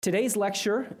Today's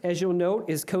lecture, as you'll note,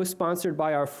 is co-sponsored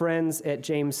by our friends at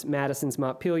James Madison's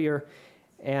Montpelier,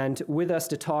 and with us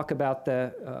to talk about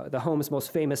the home's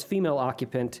most famous female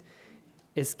occupant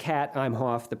is Kat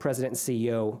Imhoff, the president and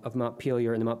CEO of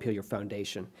Montpelier and the Montpelier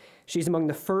Foundation. She's among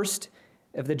the first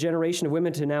of the generation of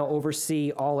women to now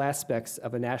oversee all aspects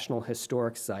of a national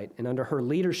historic site, and under her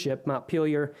leadership,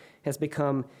 Montpelier has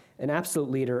become an absolute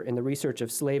leader in the research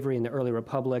of slavery in the early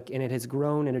republic, and it has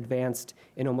grown and advanced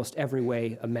in almost every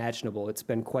way imaginable. It's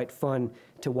been quite fun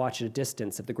to watch at a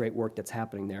distance of the great work that's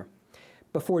happening there.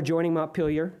 Before joining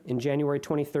Montpelier in January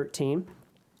 2013,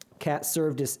 Kat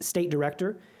served as state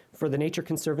director for the Nature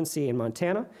Conservancy in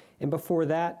Montana, and before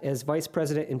that as vice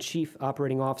president and chief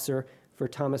operating officer for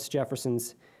the Thomas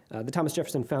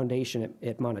Jefferson Foundation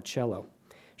at Monticello.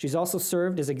 She's also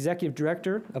served as executive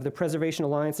director of the Preservation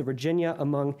Alliance of Virginia,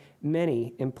 among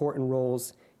many important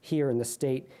roles here in the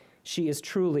state. She is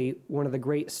truly one of the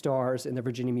great stars in the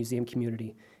Virginia Museum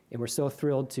community, and we're so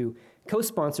thrilled to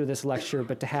co-sponsor this lecture,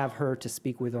 but to have her to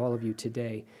speak with all of you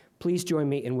today. Please join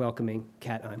me in welcoming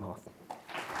Kat Imhoff.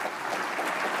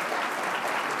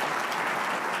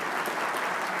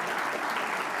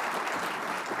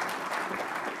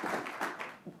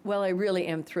 Well, I really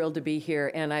am thrilled to be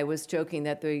here, and I was joking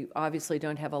that they obviously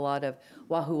don't have a lot of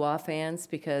Wahoo fans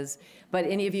but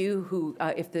any of you who,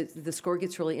 if the score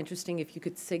gets really interesting, if you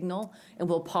could signal, and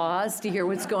we'll pause to hear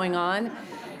what's going on,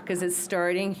 because it's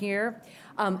starting here.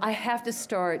 I have to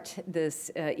start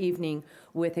this evening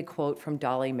with a quote from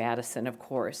Dolly Madison, of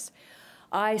course.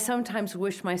 "I sometimes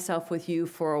wish myself with you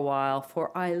for a while,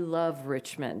 for I love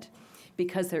Richmond,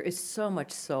 because there is so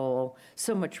much soul,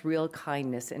 so much real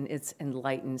kindness in its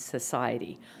enlightened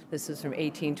society." This is from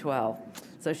 1812.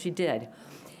 So she did.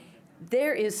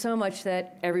 There is so much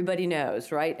that everybody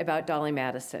knows, right, about Dolly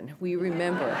Madison. We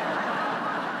remember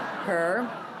her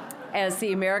as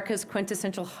the America's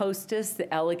quintessential hostess,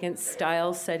 the elegant,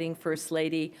 style-setting First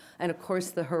Lady, and of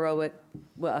course the heroic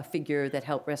figure that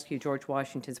helped rescue George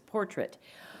Washington's portrait.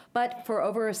 But for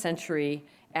over a century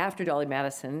after Dolly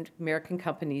Madison, American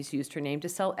companies used her name to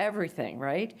sell everything,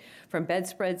 right? From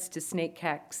bedspreads to snack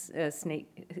cakes,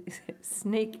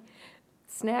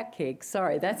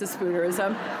 sorry, that's a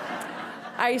spoonerism,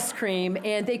 ice cream,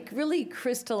 and they really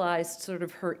crystallized sort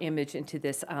of her image into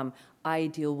this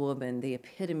ideal woman, the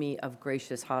epitome of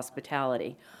gracious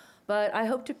hospitality. But I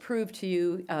hope to prove to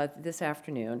you this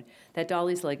afternoon that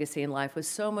Dolly's legacy in life was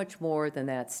so much more than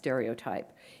that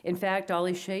stereotype. In fact,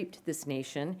 Dolly shaped this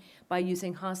nation by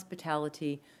using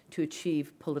hospitality to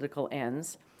achieve political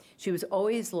ends. She was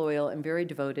always loyal and very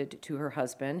devoted to her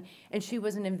husband, and she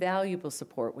was an invaluable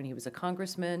support when he was a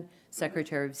congressman,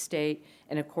 secretary of state,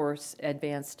 and of course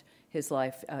advanced his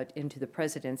life into the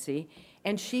presidency.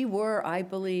 And I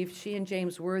believe, she and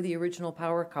James were the original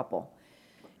power couple.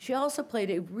 She also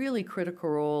played a really critical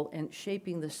role in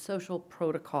shaping the social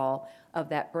protocol of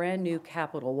that brand new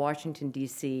capital, Washington,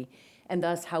 D.C., and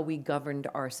thus how we governed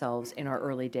ourselves in our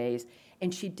early days.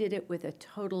 And she did it with a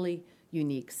totally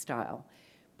unique style.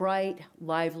 Bright,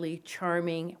 lively,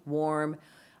 charming, warm,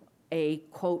 a,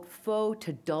 quote, foe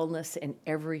to dullness in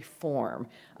every form,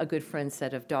 a good friend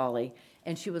said of Dolly.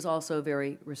 And she was also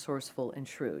very resourceful and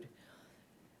shrewd.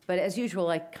 But as usual,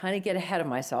 I kind of get ahead of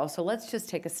myself, so let's just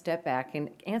take a step back and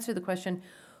answer the question,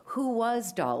 who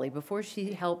was Dolly before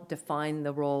she helped define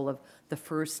the role of the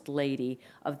First Lady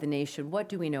of the nation? What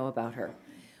do we know about her?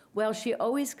 Well, she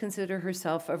always considered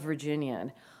herself a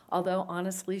Virginian, although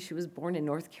honestly, she was born in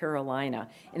North Carolina.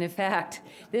 And in fact,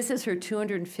 this is her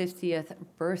 250th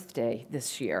birthday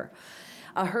this year.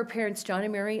 Her parents, John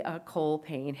and Mary Cole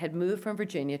Payne, had moved from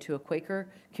Virginia to a Quaker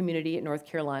community in North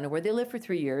Carolina where they lived for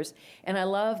 3 years. And I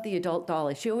love the adult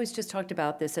Dolly. She always just talked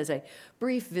about this as a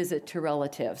brief visit to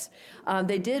relatives.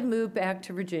 They did move back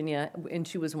to Virginia when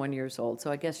she was 1 year old, so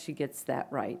I guess she gets that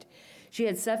right. She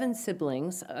had 7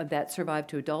 siblings that survived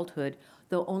to adulthood,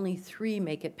 though only 3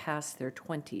 make it past their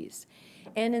 20s.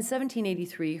 And in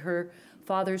 1783, her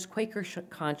father's Quaker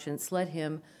conscience led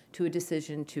him to a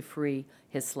decision to free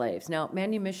his slaves. Now,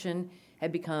 manumission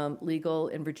had become legal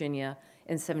in Virginia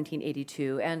in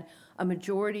 1782, and a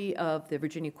majority of the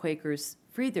Virginia Quakers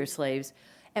freed their slaves,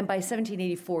 and by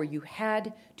 1784, you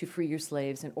had to free your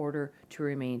slaves in order to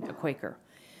remain a Quaker.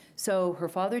 So her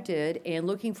father did, and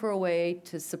looking for a way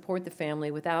to support the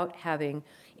family without having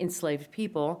enslaved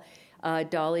people,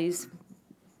 Dolly's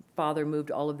father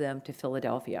moved all of them to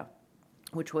Philadelphia,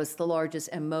 which was the largest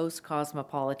and most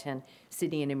cosmopolitan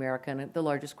city in America and the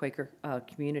largest Quaker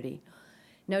community.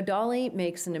 Now, Dolly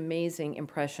makes an amazing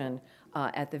impression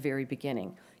at the very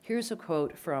beginning. Here's a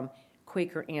quote from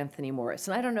Quaker Anthony Morris.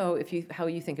 And I don't know how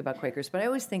you think about Quakers, but I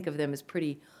always think of them as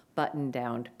pretty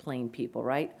button-down, plain people,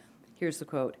 right? Here's the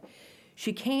quote.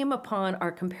 "She came upon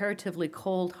our comparatively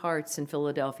cold hearts in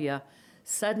Philadelphia,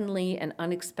 suddenly and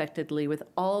unexpectedly, with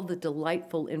all the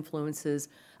delightful influences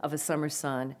of a summer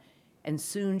sun, and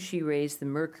soon she raised the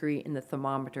mercury in the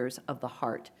thermometers of the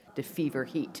heart to fever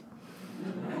heat."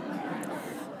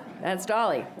 That's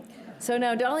Dolly. So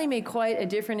now Dolly made quite a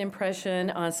different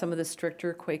impression on some of the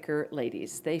stricter Quaker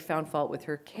ladies. They found fault with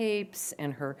her capes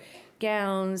and her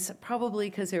gowns, probably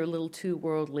because they were a little too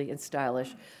worldly and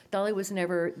stylish. Dolly was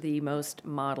never the most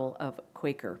model of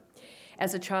Quaker.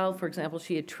 As a child, for example,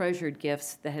 she had treasured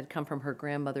gifts that had come from her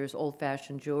grandmother's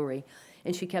old-fashioned jewelry,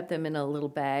 and she kept them in a little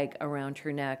bag around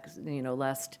her neck,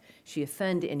 lest she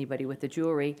offend anybody with the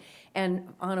jewelry.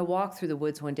 And on a walk through the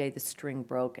woods one day, the string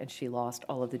broke, and she lost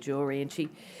all of the jewelry. And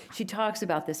she talks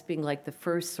about this being like the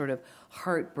first sort of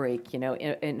heartbreak,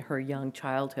 in her young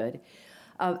childhood.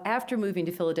 After moving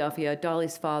to Philadelphia,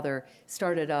 Dolly's father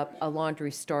started up a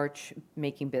laundry starch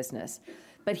making business.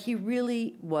 But he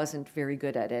really wasn't very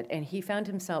good at it, and he found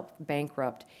himself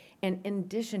bankrupt. And in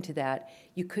addition to that,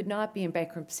 you could not be in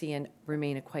bankruptcy and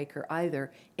remain a Quaker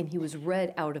either, and he was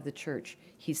read out of the church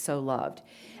he so loved.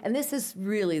 And this is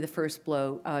really the first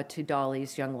blow to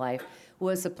Dolly's young life,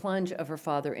 was the plunge of her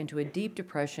father into a deep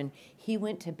depression. He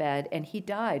went to bed, and he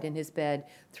died in his bed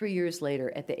 3 years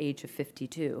later at the age of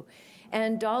 52.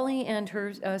 And Dolly and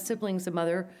her siblings and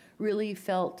mother really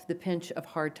felt the pinch of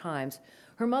hard times.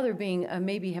 Her mother, being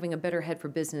maybe having a better head for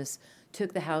business,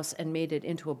 took the house and made it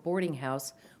into a boarding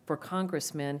house for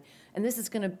congressmen. And this is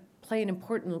going to play an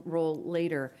important role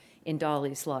later in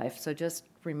Dolly's life. So just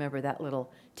remember that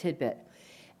little tidbit.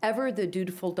 Ever the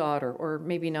dutiful daughter, or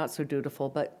maybe not so dutiful,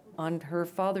 but on her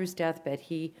father's deathbed,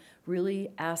 he really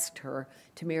asked her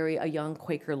to marry a young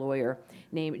Quaker lawyer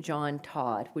named John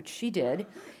Todd, which she did.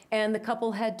 And the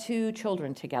couple had 2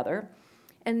 children together.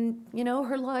 And,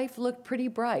 her life looked pretty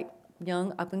bright.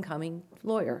 Young, up-and-coming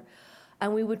lawyer.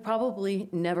 And we would probably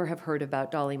never have heard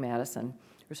about Dolly Madison,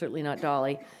 or certainly not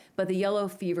Dolly, but the yellow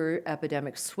fever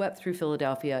epidemic swept through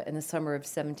Philadelphia in the summer of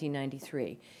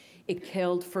 1793. It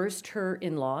killed first her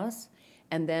in-laws,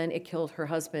 and then it killed her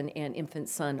husband and infant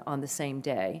son on the same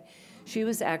day. She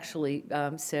was actually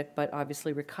sick, but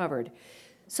obviously recovered.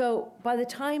 So by the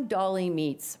time Dolly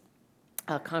meets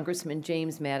Congressman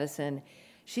James Madison,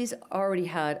 she's already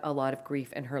had a lot of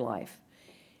grief in her life.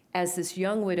 As this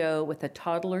young widow with a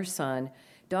toddler son,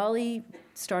 Dolly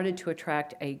started to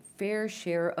attract a fair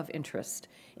share of interest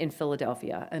in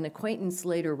Philadelphia. An acquaintance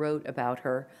later wrote about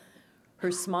her. Her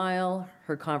smile,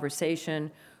 her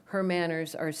conversation, her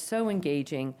manners are so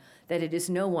engaging that it is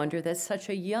no wonder that such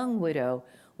a young widow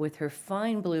with her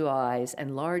fine blue eyes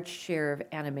and large share of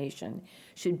animation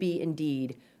should be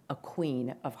indeed a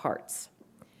queen of hearts.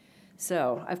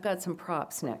 So I've got some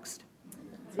props next.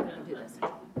 Let's see if I can do this.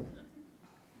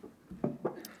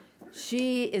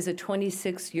 She is a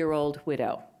 26-year-old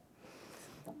widow.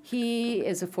 He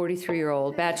is a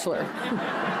 43-year-old bachelor.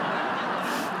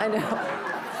 I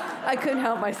know. I couldn't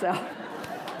help myself.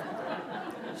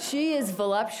 She is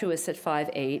voluptuous at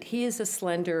 5'8". He is a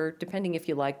slender, depending if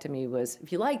you liked him,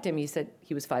 if you liked him, you said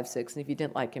he was 5'6", and if you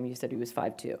didn't like him, you said he was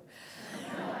 5'2".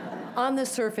 On the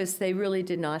surface, they really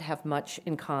did not have much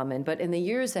in common, but in the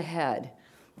years ahead,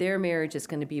 their marriage is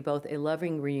going to be both a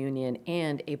loving reunion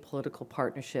and a political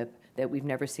partnership that we've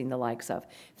never seen the likes of.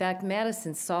 In fact,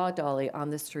 Madison saw Dolly on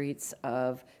the streets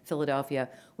of Philadelphia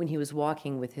when he was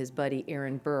walking with his buddy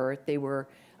Aaron Burr. They were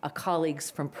colleagues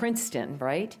from Princeton,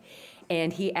 right?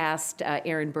 And he asked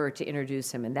Aaron Burr to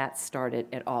introduce him, and that started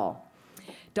it all.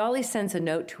 Dolly sends a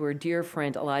note to her dear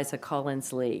friend Eliza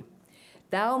Collins Lee.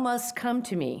 "Thou must come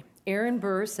to me. Aaron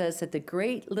Burr says that the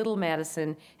great little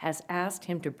Madison has asked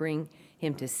him to bring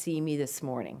him to see me this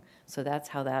morning." So that's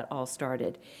how that all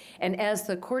started. And as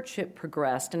the courtship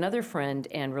progressed, another friend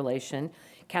and relation,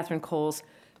 Catherine Coles,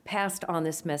 passed on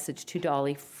this message to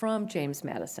Dolly from James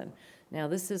Madison. Now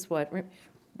this is what,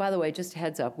 by the way, just a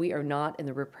heads up, we are not in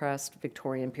the repressed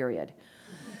Victorian period.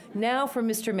 "Now for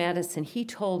Mr. Madison, he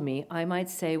told me I might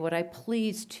say what I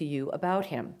pleased to you about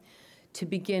him. To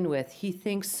begin with, he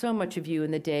thinks so much of you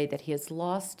in the day that he has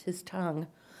lost his tongue.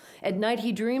 At night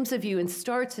he dreams of you and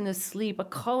starts in his sleep a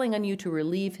calling on you to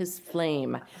relieve his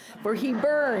flame, for he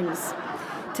burns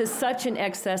to such an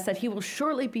excess that he will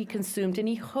shortly be consumed, and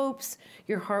he hopes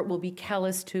your heart will be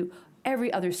callous to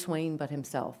every other swain but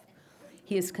himself.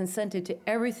 He has consented to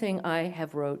everything I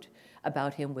have wrote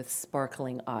about him with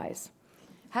sparkling eyes."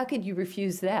 How could you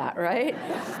refuse that, right?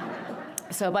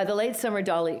 So by the late summer,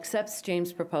 Dolly accepts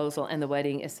James' proposal, and the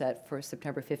wedding is set for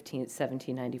September 15th,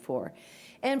 1794.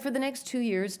 And for the next 2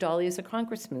 years, Dolly is a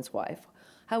congressman's wife.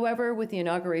 However, with the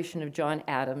inauguration of John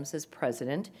Adams as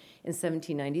president in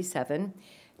 1797,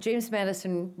 James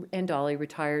Madison and Dolley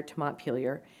retired to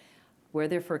Montpelier, were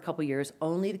there for a couple years,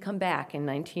 only to come back in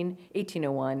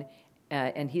 1801,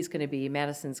 and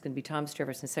Madison's going to be Thomas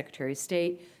Jefferson's Secretary of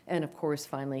State, and of course,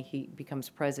 finally, he becomes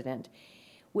president.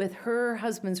 With her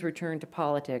husband's return to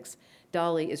politics,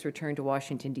 Dolley is returned to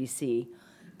Washington, D.C.,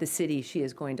 the city she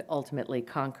is going to ultimately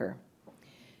conquer.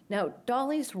 Now,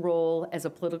 Dolley's role as a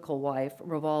political wife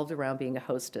revolved around being a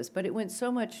hostess, but it went so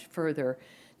much further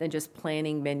than just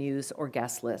planning menus or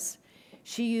guest lists.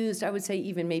 She used, I would say,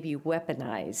 even maybe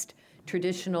weaponized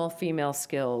traditional female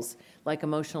skills like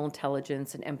emotional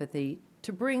intelligence and empathy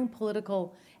to bring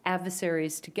political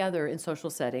adversaries together in social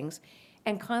settings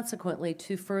and consequently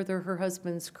to further her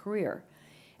husband's career.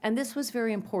 And this was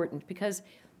very important because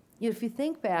if you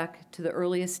think back to the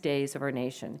earliest days of our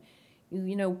nation,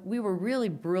 we were really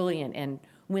brilliant and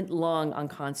went long on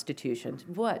constitutions.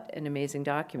 What an amazing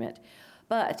document.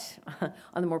 But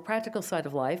on the more practical side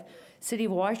of life, City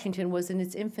of Washington was in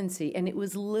its infancy, and it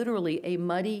was literally a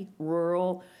muddy,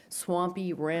 rural,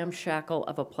 swampy ramshackle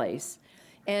of a place.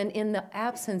 And in the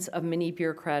absence of many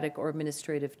bureaucratic or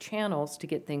administrative channels to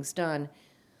get things done,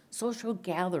 social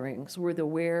gatherings were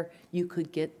where you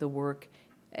could get the work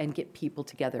and get people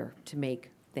together to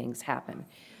make things happen.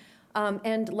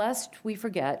 And lest we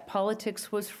forget,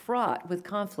 politics was fraught with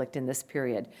conflict in this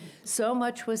period. So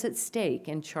much was at stake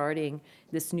in charting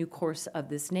this new course of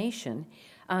this nation,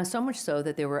 so much so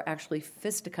that there were actually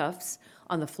fisticuffs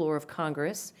on the floor of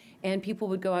Congress, and people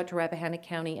would go out to Rappahannock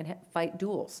County and fight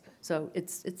duels. So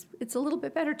it's a little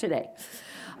bit better today.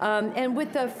 And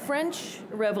with the French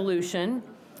Revolution,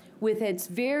 with its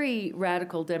very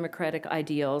radical democratic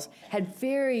ideals, had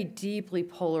very deeply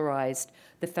polarized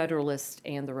the Federalists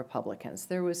and the Republicans.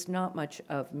 There was not much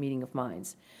of meeting of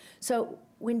minds. So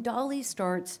when Dolley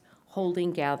starts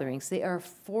holding gatherings, they are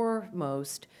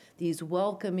foremost these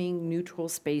welcoming, neutral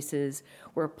spaces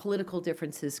where political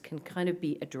differences can kind of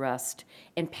be addressed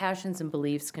and passions and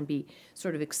beliefs can be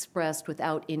sort of expressed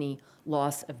without any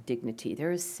loss of dignity.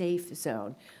 They're a safe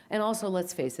zone. And also,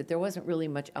 let's face it, there wasn't really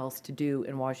much else to do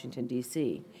in Washington,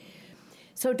 D.C.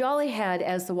 So Dolley had,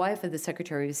 as the wife of the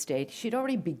Secretary of State, she'd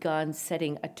already begun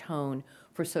setting a tone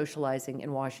for socializing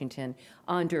in Washington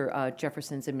under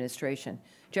Jefferson's administration.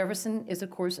 Jefferson is, of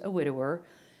course, a widower,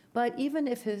 but even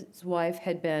if his wife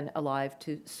had been alive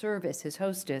to serve as his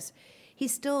hostess, he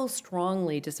still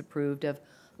strongly disapproved of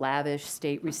lavish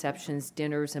state receptions,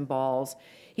 dinners, and balls.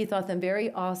 He thought them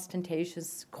very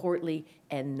ostentatious, courtly,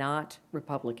 and not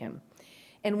Republican.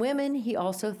 And women he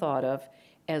also thought of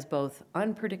as both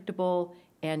unpredictable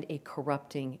and a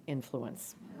corrupting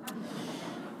influence.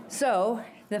 So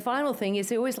the final thing is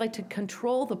they always like to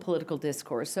control the political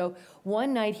discourse. So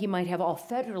one night he might have all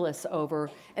Federalists over,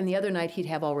 and the other night he'd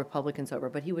have all Republicans over,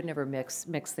 but he would never mix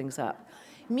things up.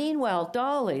 Meanwhile,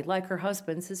 Dolley, like her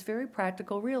husband, is a very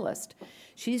practical realist.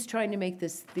 She's trying to make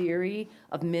this theory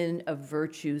of men of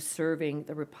virtue serving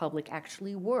the Republic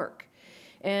actually work.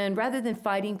 And rather than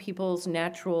fighting people's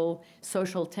natural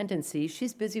social tendencies,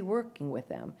 she's busy working with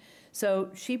them. So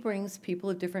she brings people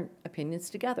of different opinions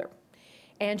together.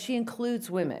 And she includes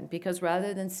women, because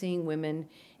rather than seeing women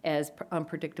as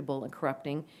unpredictable and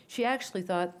corrupting, she actually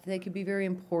thought they could be very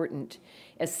important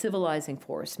as civilizing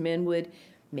force. Men would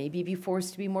maybe be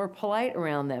forced to be more polite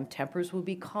around them. Tempers would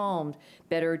be calmed.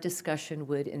 Better discussion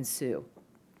would ensue.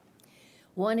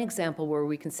 One example where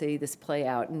we can see this play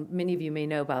out, and many of you may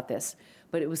know about this,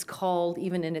 but it was called,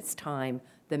 even in its time,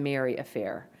 the Mary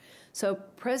Affair. So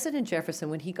President Jefferson,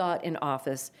 when he got in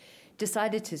office,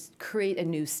 decided to create a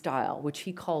new style, which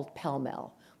he called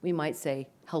pell-mell. We might say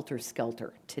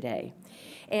helter-skelter today.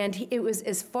 And it was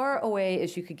as far away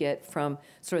as you could get from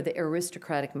sort of the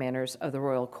aristocratic manners of the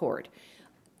royal court.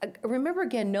 Remember,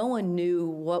 again, no one knew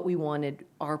what we wanted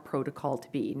our protocol to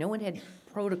be. No one had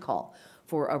protocol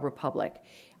for a republic.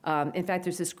 In fact,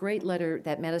 there's this great letter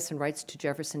that Madison writes to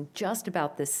Jefferson just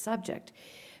about this subject.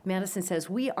 Madison says,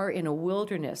 "We are in a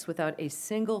wilderness without a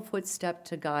single footstep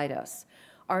to guide us.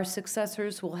 Our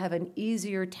successors will have an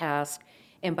easier task,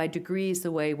 and by degrees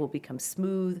the way will become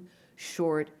smooth,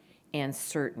 short, and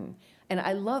certain." And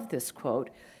I love this quote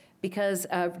because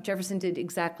Jefferson did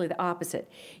exactly the opposite.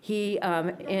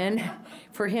 And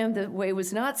for him, the way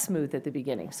was not smooth at the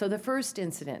beginning. So the first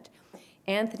incident,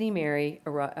 Anthony Merry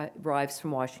arrives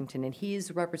from Washington, and he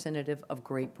is representative of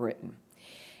Great Britain.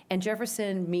 And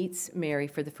Jefferson meets Mary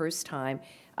for the first time.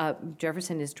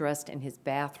 Jefferson is dressed in his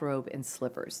bathrobe and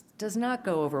slippers. Does not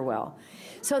go over well.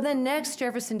 So then next,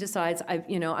 Jefferson decides, I'm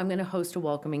going to host a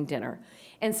welcoming dinner.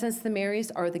 And since the Marys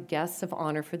are the guests of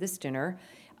honor for this dinner,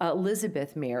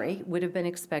 Elizabeth Mary would have been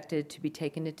expected to be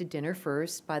taken into dinner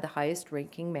first by the highest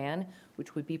ranking man,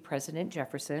 which would be President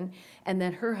Jefferson, and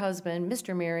then her husband,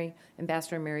 Mr. Mary,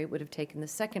 Ambassador Mary, would have taken the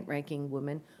second ranking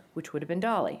woman, which would have been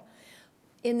Dolly.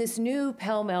 In this new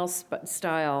pell-mell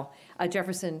style,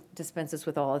 Jefferson dispenses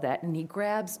with all of that, and he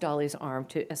grabs Dolly's arm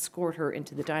to escort her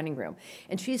into the dining room.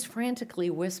 And she's frantically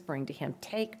whispering to him,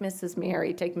 "Take Mrs.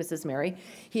 Mary, take Mrs. Mary."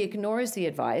 He ignores the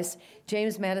advice.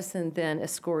 James Madison then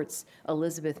escorts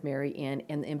Elizabeth Mary in,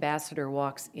 and the ambassador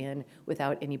walks in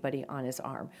without anybody on his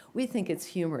arm. We think it's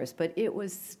humorous, but it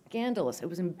was scandalous. It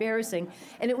was embarrassing,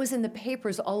 and it was in the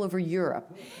papers all over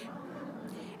Europe.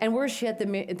 And worse yet, the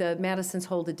Madisons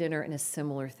hold a dinner and a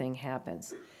similar thing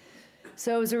happens.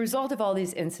 So as a result of all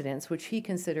these incidents, which he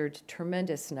considered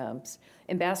tremendous snubs,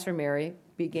 Ambassador Mary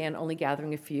began only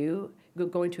going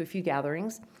to a few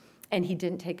gatherings, and he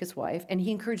didn't take his wife, and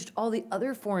he encouraged all the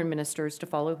other foreign ministers to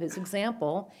follow his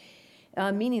example,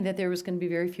 meaning that there was going to be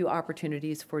very few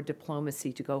opportunities for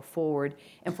diplomacy to go forward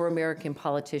and for American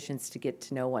politicians to get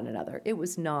to know one another. It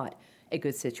was not a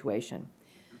good situation.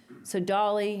 So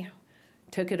Dolly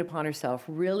took it upon herself,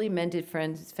 really mended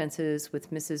fences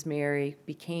with Mrs. Mary,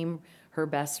 became her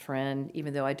best friend,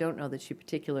 even though I don't know that she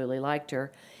particularly liked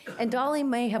her. And Dolly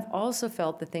may have also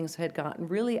felt that things had gotten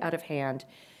really out of hand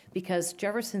because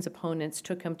Jefferson's opponents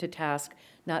took him to task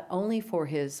not only for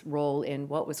his role in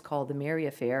what was called the Mary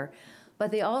Affair,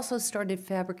 but they also started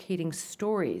fabricating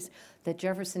stories that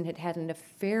Jefferson had had an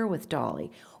affair with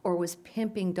Dolly or was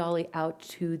pimping Dolly out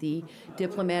to the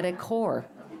diplomatic corps.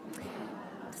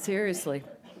 Seriously.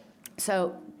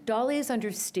 So Dolly's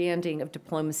understanding of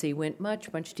diplomacy went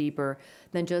much, much deeper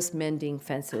than just mending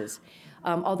fences,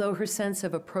 although her sense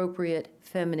of appropriate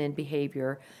feminine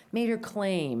behavior made her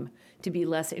claim to be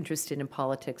less interested in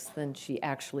politics than she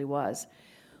actually was.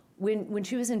 When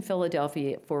she was in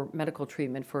Philadelphia for medical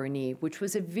treatment for her knee, which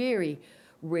was a very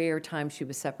rare time she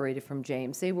was separated from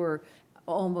James, they were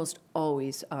almost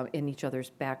always in each other's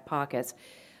back pockets.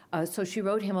 So she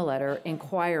wrote him a letter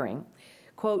inquiring,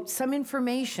 quote, "some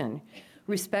information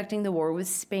respecting the war with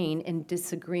Spain in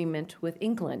disagreement with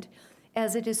England,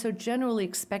 as it is so generally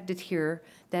expected here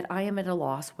that I am at a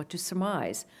loss what to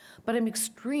surmise. But I'm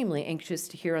extremely anxious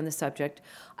to hear on the subject.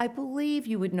 I believe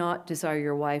you would not desire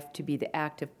your wife to be the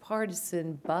active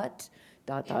partisan, but ...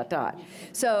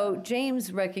 So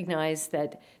James recognized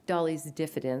that Dolly's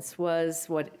diffidence was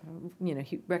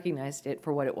he recognized it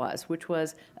for what it was, which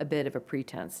was a bit of a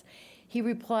pretense. He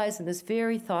replies in this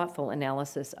very thoughtful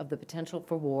analysis of the potential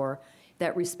for war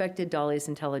that respected Dolly's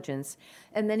intelligence,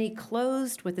 and then he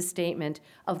closed with a statement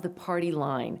of the party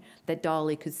line that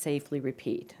Dolly could safely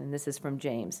repeat, and this is from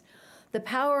James. "The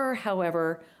power,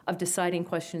 however, of deciding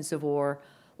questions of war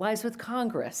lies with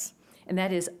Congress, and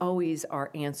that is always our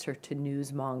answer to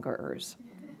newsmongers."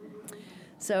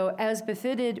 So as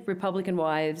befitted Republican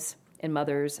wives and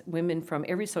mothers, women from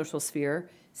every social sphere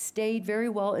stayed very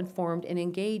well informed and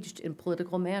engaged in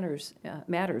political matters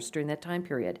during that time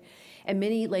period. And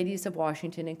many ladies of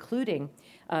Washington, including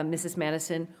Mrs.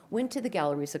 Madison, went to the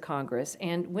galleries of Congress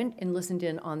and went and listened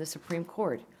in on the Supreme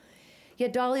Court.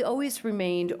 Yet Dolly always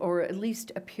remained, or at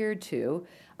least appeared to,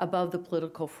 above the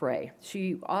political fray.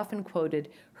 She often quoted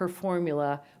her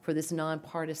formula for this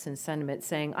nonpartisan sentiment,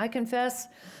 saying, "I confess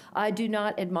I do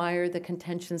not admire the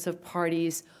contentions of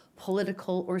parties,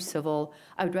 political or civil.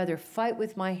 I would rather fight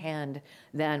with my hand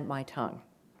than my tongue."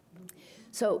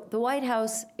 So the White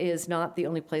House is not the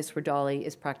only place where Dolly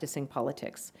is practicing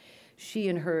politics. She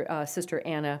and her sister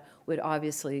Anna would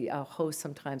obviously host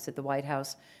sometimes at the White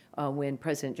House when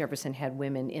President Jefferson had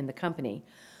women in the company.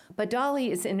 But Dolly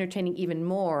is entertaining even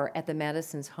more at the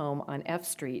Madison's home on F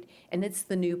Street, and it's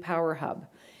the new power hub.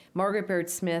 Margaret Baird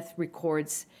Smith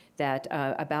records that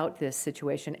about this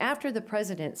situation. After the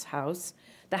president's house,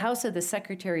 the house of the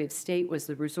Secretary of State was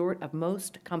the resort of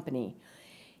most company.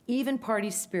 Even party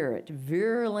spirit,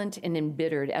 virulent and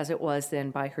embittered as it was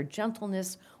then by her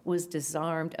gentleness, was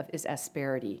disarmed of its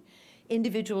asperity.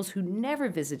 Individuals who never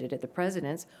visited at the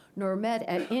president's nor met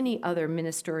at any other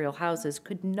ministerial houses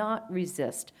could not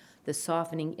resist the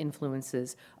softening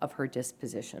influences of her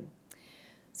disposition.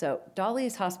 So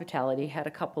Dolly's hospitality had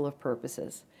a couple of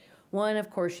purposes. One, of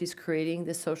course, she's creating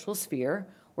the social sphere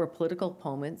where political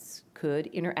opponents could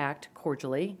interact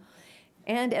cordially.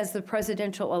 And as the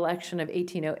presidential election of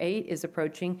 1808 is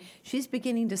approaching, she's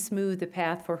beginning to smooth the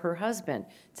path for her husband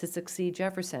to succeed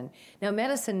Jefferson. Now,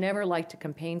 Madison never liked to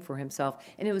campaign for himself,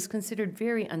 and it was considered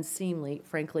very unseemly,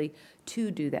 frankly,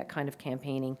 to do that kind of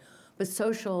campaigning. But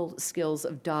social skills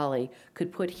of Dolly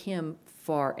could put him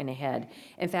far and ahead.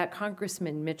 In fact,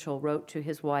 Congressman Mitchell wrote to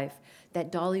his wife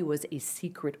that Dolly was a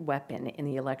secret weapon in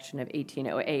the election of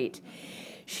 1808.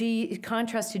 She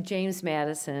contrasted James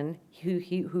Madison, who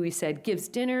he said gives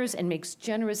dinners and makes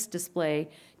generous display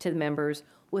to the members,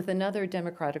 with another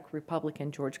Democratic Republican,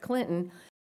 George Clinton,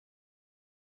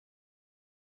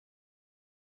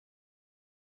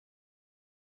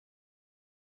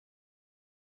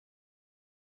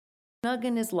 snug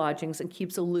in his lodgings and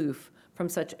keeps aloof from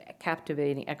such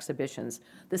captivating exhibitions.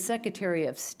 The Secretary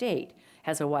of State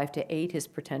has a wife to aid his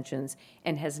pretensions,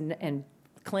 and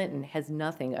Clinton has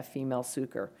nothing of female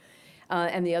succor.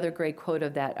 And the other great quote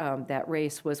of that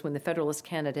race was when the Federalist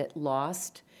candidate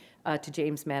lost to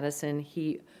James Madison,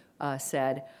 he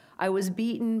said, "I was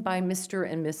beaten by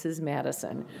Mr. and Mrs.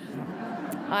 Madison.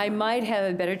 I might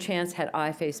have a better chance had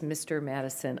I faced Mr.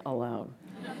 Madison alone."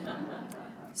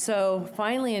 So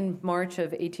finally, in March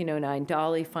of 1809,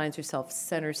 Dolly finds herself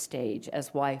center stage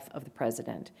as wife of the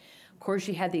president. Of course,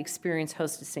 she had the experience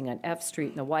hostessing on F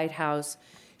Street in the White House.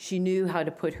 She knew how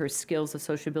to put her skills of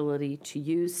sociability to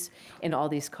use in all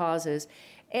these causes.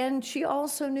 And she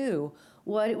also knew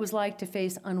what it was like to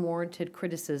face unwarranted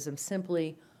criticism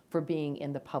simply for being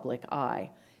in the public eye.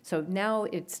 So now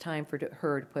it's time for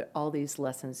her to put all these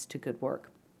lessons to good work.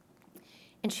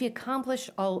 And she accomplished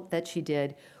all that she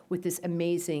did with this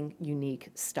amazing,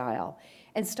 unique style.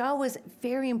 And style was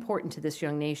very important to this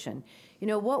young nation. You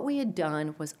know, what we had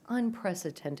done was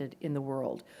unprecedented in the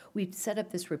world. We'd set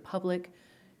up this republic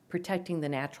protecting the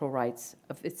natural rights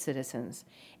of its citizens.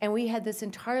 And we had this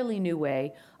entirely new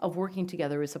way of working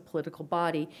together as a political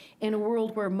body in a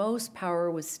world where most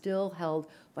power was still held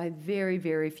by very,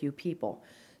 very few people.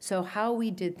 So how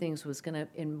we did things was going to,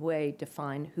 in a way,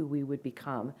 define who we would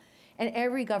become. And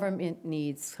every government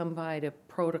needs some kind of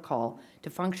protocol to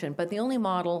function. But the only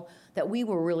model that we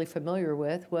were really familiar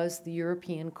with was the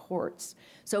European courts.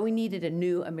 So we needed a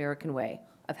new American way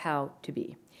of how to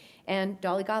be. And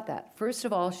Dolly got that. First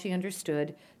of all, she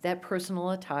understood that personal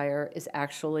attire is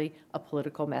actually a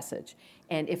political message.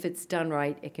 And if it's done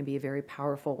right, it can be a very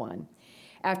powerful one.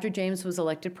 After James was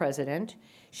elected president,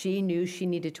 she knew she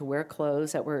needed to wear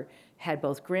clothes that had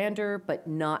both grandeur but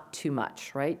not too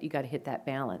much, right? You got to hit that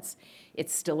balance.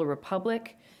 It's still a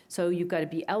republic, so you've got to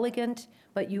be elegant,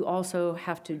 but you also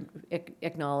have to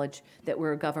acknowledge that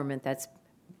we're a government that's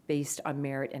based on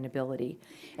merit and ability.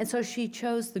 And so she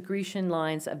chose the Grecian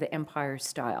lines of the empire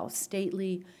style,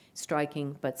 stately,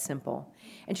 striking, but simple.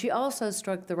 And she also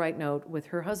struck the right note with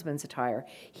her husband's attire.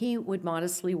 He would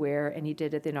modestly wear, and he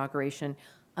did at the inauguration,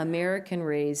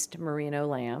 American-raised merino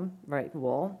lamb, right,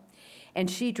 wool. And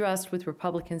she dressed with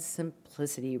Republican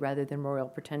simplicity rather than royal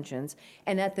pretensions.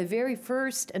 And at the very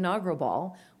first inaugural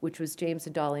ball, which was James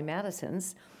and Dolly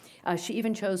Madison's, she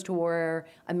even chose to wear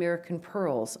American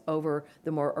pearls over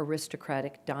the more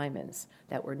aristocratic diamonds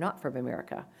that were not from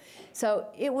America. So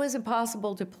it was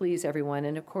impossible to please everyone.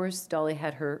 And of course, Dolly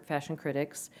had her fashion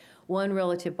critics. One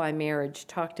relative by marriage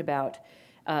talked about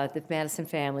the Madison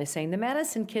family, saying, "The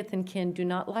Madison kith and kin do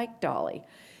not like Dolly.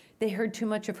 They heard too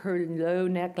much of her low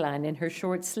neckline and her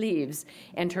short sleeves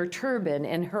and her turban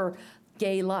and her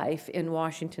gay life in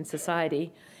Washington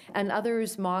society." And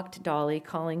others mocked Dolly,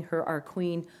 calling her our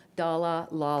queen, Dalla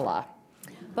Lala.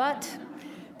 But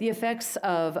the effects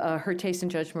of her taste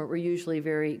and judgment were usually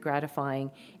very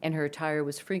gratifying, and her attire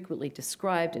was frequently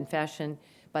described in fashion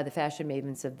by the fashion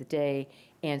mavens of the day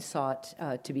and sought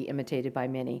to be imitated by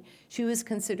many. She was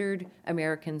considered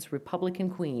Americans' Republican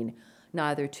queen,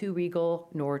 neither too regal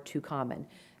nor too common.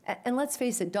 And let's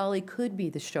face it, Dolly could be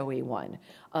the showy one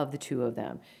of the two of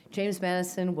them. James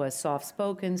Madison was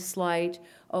soft-spoken, slight,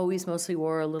 always mostly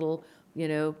wore a little,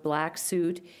 black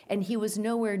suit, and he was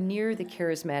nowhere near the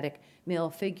charismatic male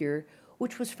figure,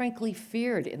 which was frankly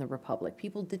feared in the Republic.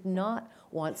 People did not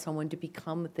want someone to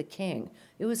become the king.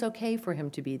 It was okay for him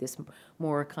to be this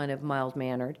more kind of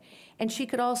mild-mannered. And she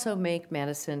could also make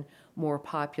Madison more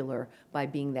popular by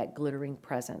being that glittering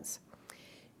presence.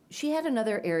 She had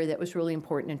another area that was really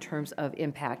important in terms of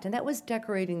impact, and that was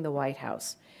decorating the White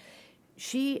House.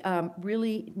 She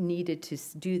really needed to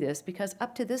do this because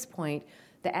up to this point,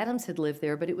 the Adams had lived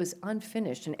there, but it was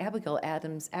unfinished, and Abigail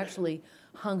Adams actually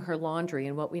hung her laundry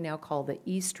in what we now call the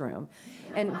East Room.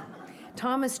 And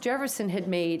Thomas Jefferson had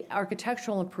made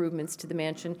architectural improvements to the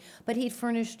mansion, but he'd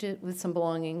furnished it with some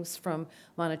belongings from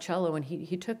Monticello, and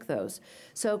he took those.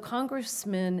 So Congress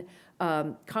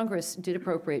did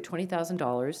appropriate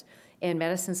 $20,000, and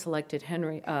Madison selected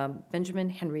Benjamin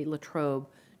Henry Latrobe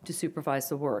to supervise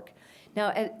the work.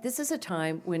 Now, this is a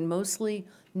time when mostly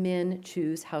men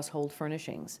choose household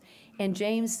furnishings, and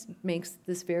James makes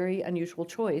this very unusual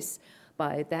choice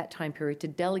by that time period to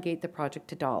delegate the project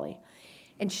to Dolly.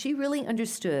 And she really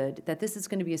understood that this is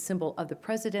going to be a symbol of the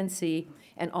presidency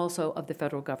and also of the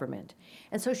federal government.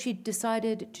 And so she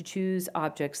decided to choose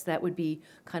objects that would be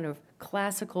kind of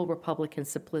classical Republican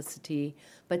simplicity,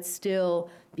 but still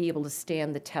be able to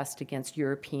stand the test against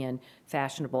European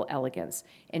fashionable elegance.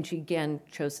 And she again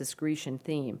chose this Grecian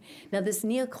theme. Now, this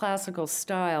neoclassical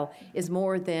style is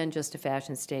more than just a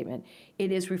fashion statement.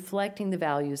 It is reflecting the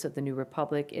values of the new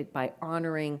republic by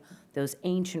honoring those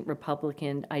ancient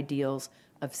Republican ideals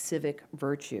of civic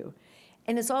virtue.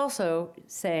 And it's also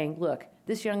saying, look,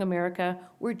 this young America,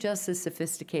 we're just as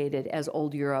sophisticated as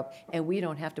old Europe, and we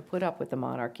don't have to put up with the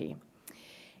monarchy.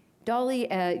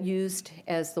 Dolly used,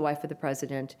 as the wife of the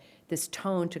president, this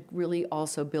tone to really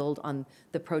also build on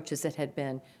the approaches that had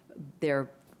been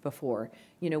there before.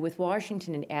 You know, with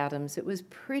Washington and Adams, it was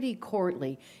pretty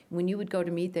courtly. When you would go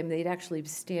to meet them, they'd actually be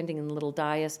standing in a little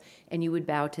dais, and you would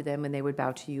bow to them, and they would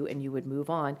bow to you, and you would move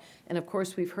on. And of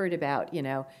course, we've heard about, you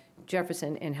know,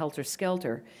 Jefferson and Helter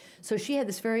Skelter. So she had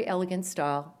this very elegant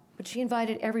style, but she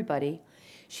invited everybody.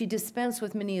 She dispensed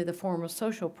with many of the formal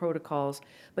social protocols,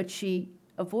 but she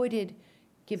avoided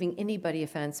giving anybody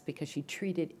offense because she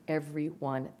treated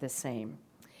everyone the same.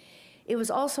 It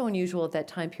was also unusual at that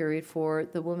time period for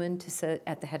the woman to sit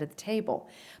at the head of the table,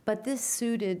 but this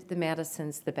suited the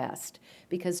Madisons the best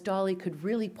because Dolly could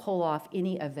really pull off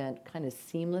any event kind of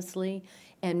seamlessly,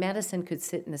 and Madison could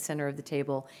sit in the center of the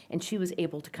table, and she was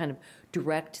able to kind of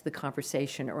direct the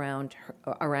conversation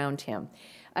around him.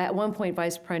 At one point,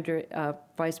 Vice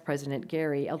President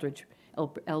Gary,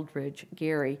 Eldridge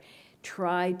Gary,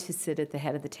 tried to sit at the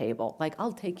head of the table, like,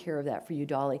 I'll take care of that for you,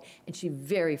 Dolly. And she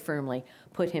very firmly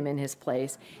put him in his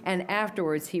place. And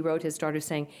afterwards, he wrote his daughter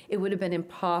saying, it would have been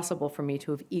impossible for me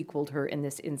to have equaled her in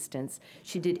this instance.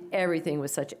 She did everything with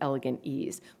such elegant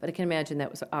ease. But I can imagine that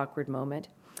was an awkward moment.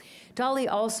 Dolly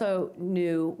also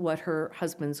knew what her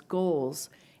husband's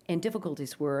goals and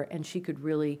difficulties were, and she could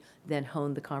really then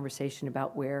hone the conversation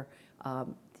about where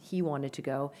he wanted to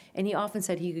go. And he often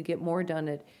said he could get more done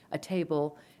at a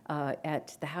table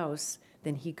at the house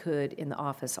than he could in the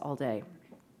office all day.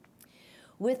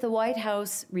 With the White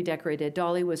House redecorated,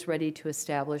 Dolly was ready to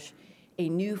establish a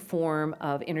new form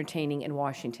of entertaining in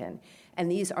Washington.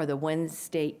 And these are the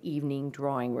Wednesday evening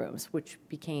drawing rooms, which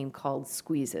became called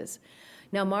squeezes.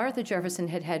 Now, Martha Jefferson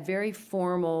had had very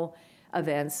formal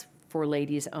events for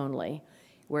ladies only,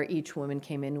 where each woman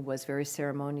came in and was very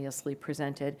ceremoniously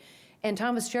presented. And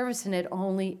Thomas Jefferson had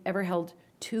only ever held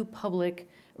 2 public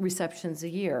receptions a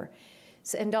year.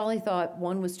 And Dolly thought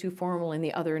one was too formal and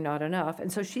the other not enough.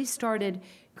 And so she started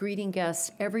greeting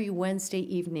guests every Wednesday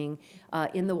evening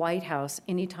in the White House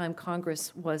anytime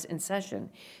Congress was in session.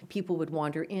 People would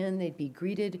wander in, they'd be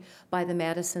greeted by the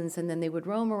Madisons, and then they would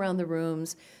roam around the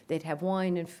rooms. They'd have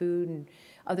wine and food and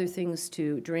other things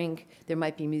to drink. There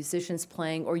might be musicians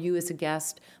playing, or you as a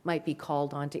guest might be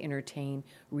called on to entertain,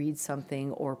 read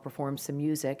something, or perform some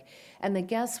music. And the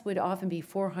guests would often be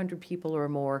 400 people or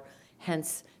more,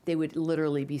 hence they would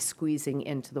literally be squeezing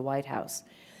into the White House.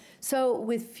 So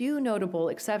with few notable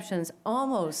exceptions,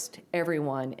 almost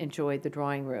everyone enjoyed the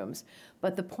drawing rooms.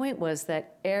 But the point was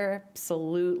that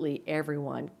absolutely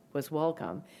everyone was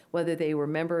welcome, whether they were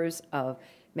members of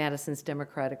Madison's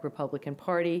Democratic Republican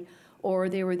Party, or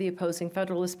they were the opposing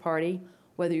Federalist Party,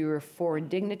 whether you were a foreign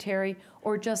dignitary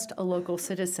or just a local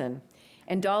citizen.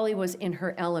 And Dolly was in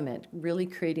her element, really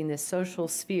creating this social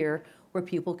sphere where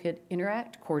people could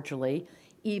interact cordially,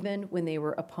 even when they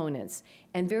were opponents,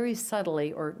 and very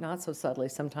subtly, or not so subtly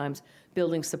sometimes,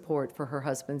 building support for her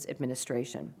husband's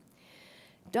administration.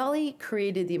 Dolly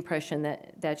created the impression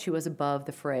that she was above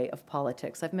the fray of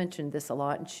politics. I've mentioned this a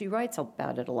lot, and she writes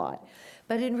about it a lot.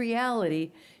 But in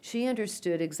reality, she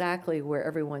understood exactly where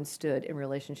everyone stood in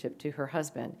relationship to her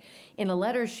husband. In a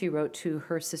letter she wrote to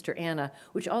her sister Anna,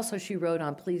 which also she wrote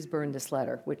on Please Burn This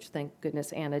Letter, which thank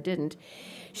goodness Anna didn't,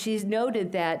 she's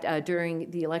noted that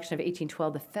during the election of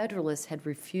 1812, the Federalists had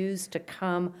refused to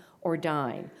come or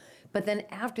dine. But then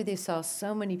after they saw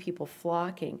so many people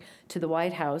flocking to the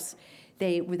White House,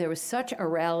 there was such a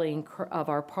rallying of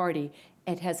our party,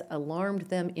 it has alarmed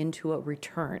them into a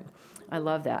return. I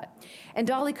love that. And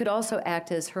Dolly could also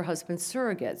act as her husband's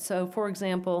surrogate. So, for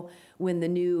example, when the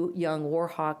new young war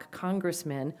hawk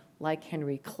congressmen, like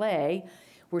Henry Clay,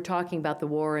 were talking about the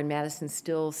war and Madison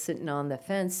still sitting on the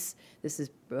fence, this is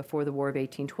before the War of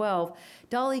 1812,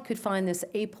 Dolly could find this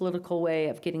apolitical way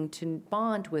of getting to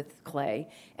bond with Clay.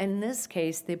 And in this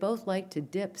case, they both liked to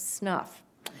dip snuff.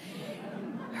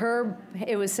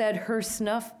 It was said her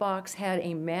snuff box had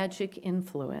a magic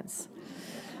influence.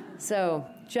 So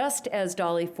just as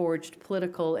Dolly forged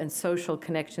political and social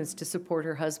connections to support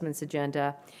her husband's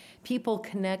agenda, People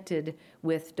connected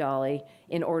with Dolly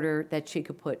in order that she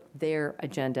could put their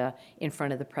agenda in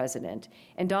front of the president.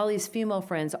 And Dolly's female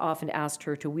friends often asked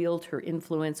her to wield her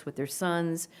influence with their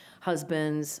sons,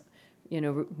 husbands,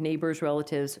 neighbors,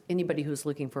 relatives, anybody who's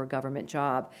looking for a government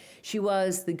job. She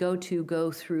was the go-to,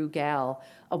 go-through gal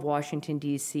of Washington,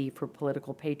 D.C. for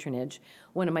political patronage.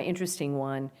 One of my interesting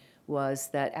one was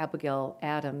that Abigail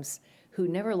Adams, who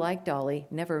never liked Dolly,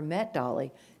 never met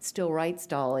Dolly, still writes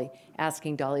Dolly,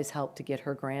 asking Dolly's help to get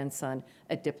her grandson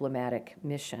a diplomatic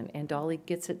mission. And Dolly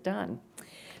gets it done.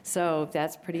 So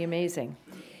that's pretty amazing.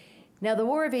 Now, the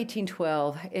War of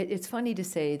 1812, it's funny to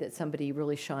say that somebody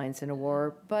really shines in a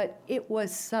war, but it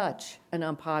was such an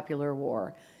unpopular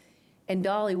war. And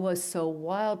Dolly was so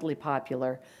wildly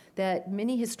popular that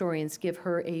many historians give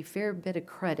her a fair bit of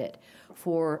credit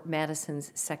for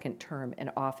Madison's second term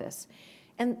in office.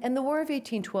 And the War of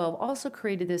 1812 also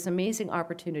created this amazing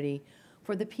opportunity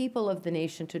for the people of the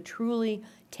nation to truly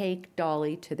take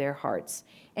Dolly to their hearts.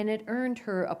 And it earned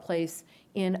her a place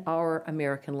in our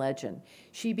American legend.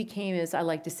 She became, as I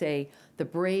like to say, the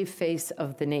brave face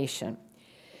of the nation.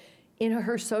 In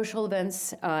her social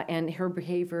events and her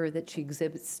behavior that she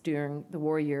exhibits during the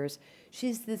war years,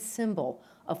 she's the symbol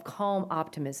of calm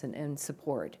optimism and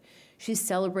support. She's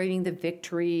celebrating the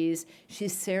victories.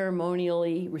 She's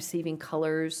ceremonially receiving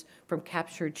colors from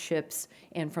captured ships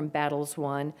and from battles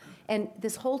won. And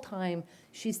this whole time,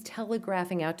 she's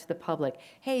telegraphing out to the public,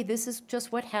 hey, this is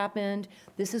just what happened.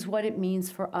 This is what it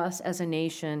means for us as a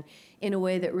nation, in a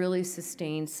way that really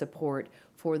sustains support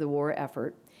for the war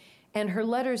effort. And her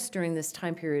letters during this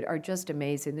time period are just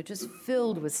amazing. They're just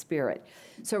filled with spirit.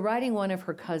 So writing one of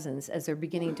her cousins as they're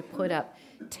beginning to put up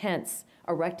tents,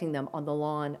 erecting them on the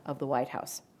lawn of the White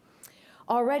House.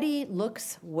 Already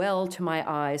looks well to my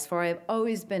eyes, for I have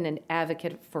always been an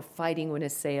advocate for fighting when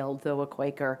assailed, though a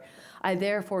Quaker. I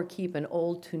therefore keep an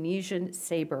old Tunisian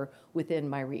saber within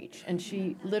my reach. And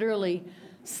she literally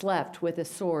slept with a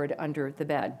sword under the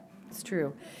bed. It's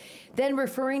true. Then,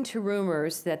 referring to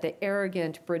rumors that the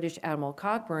arrogant British Admiral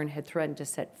Cockburn had threatened to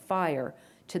set fire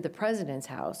to the president's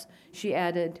house, she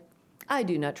added, I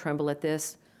do not tremble at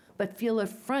this, but feel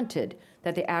affronted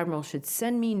that the admiral should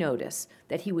send me notice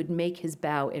that he would make his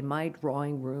bow in my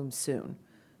drawing room soon.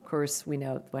 Of course, we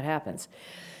know what happens.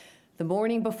 The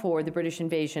morning before the British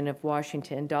invasion of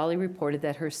Washington, Dolly reported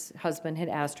that her husband had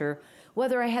asked her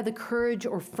whether I had the courage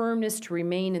or firmness to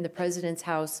remain in the president's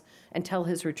house until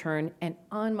his return, and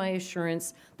on my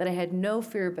assurance that I had no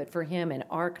fear but for him and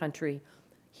our country,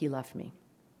 he left me.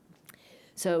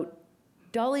 So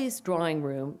Dolly's drawing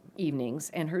room evenings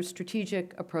and her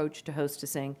strategic approach to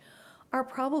hostessing are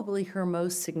probably her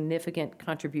most significant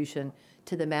contribution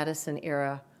to the Madison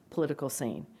era political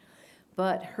scene.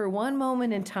 But her one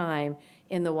moment in time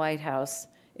in the White House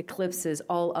eclipses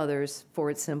all others for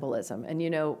its symbolism. And you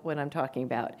know what I'm talking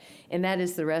about. And that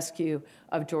is the rescue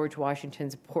of George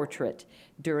Washington's portrait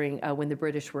during when the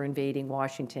British were invading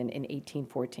Washington in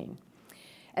 1814.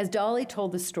 As Dolly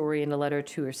told the story in a letter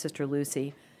to her sister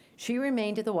Lucy, she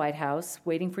remained at the White House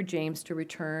waiting for James to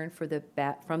return from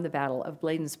the Battle of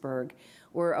Bladensburg,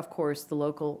 where, of course, the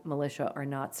local militia are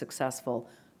not successful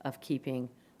of keeping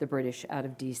the British out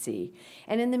of D.C.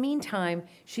 And in the meantime,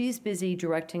 she's busy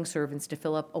directing servants to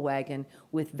fill up a wagon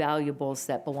with valuables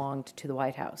that belonged to the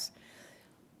White House.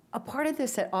 A part of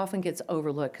this that often gets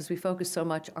overlooked, because we focus so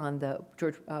much on the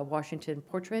George Washington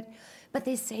portrait, but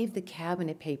they saved the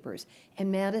cabinet papers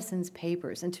and Madison's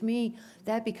papers. And to me,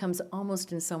 that becomes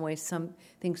almost in some ways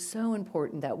something so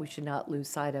important that we should not lose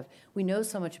sight of. We know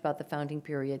so much about the founding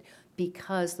period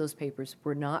because those papers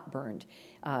were not burned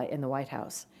in the White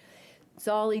House.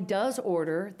 Dolly does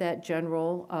order that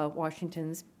General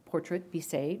Washington's portrait be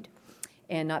saved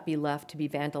and not be left to be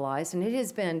vandalized. And it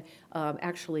has been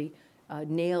actually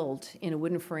nailed in a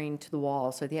wooden frame to the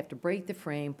wall. So they have to break the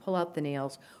frame, pull out the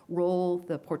nails, roll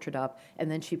the portrait up, and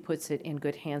then she puts it in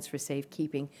good hands for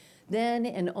safekeeping. Then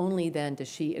and only then does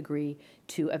she agree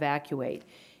to evacuate.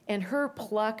 And her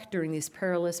pluck during these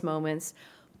perilous moments,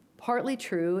 partly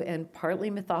true and partly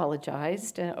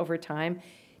mythologized over time,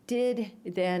 did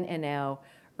then and now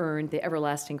earn the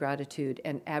everlasting gratitude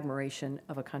and admiration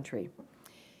of a country.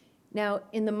 Now,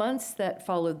 in the months that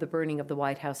followed the burning of the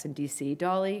White House in D.C.,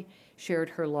 Dolly shared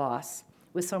her loss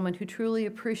with someone who truly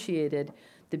appreciated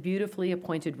the beautifully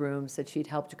appointed rooms that she'd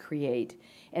helped to create,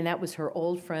 and that was her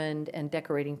old friend and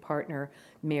decorating partner,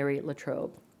 Mary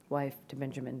Latrobe, wife to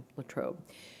Benjamin Latrobe.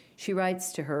 She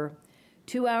writes to her,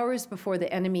 2 hours before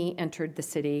the enemy entered the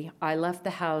city, I left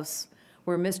the house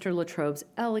where Mr. Latrobe's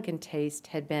elegant taste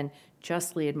had been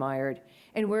justly admired,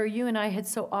 and where you and I had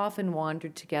so often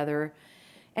wandered together.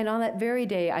 And on that very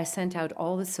day, I sent out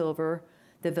all the silver,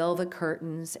 the velvet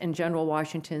curtains and General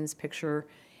Washington's picture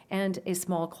and a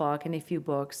small clock and a few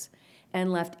books,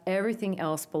 and left everything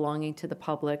else belonging to the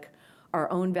public,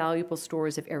 our own valuable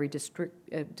stores of every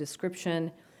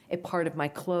description, a part of my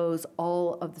clothes,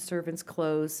 all of the servants'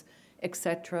 clothes,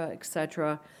 etc.,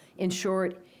 etc. In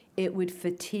short, it would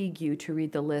fatigue you to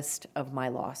read the list of my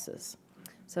losses.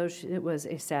 So it was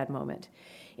a sad moment.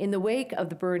 In the wake of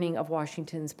the burning of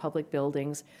Washington's public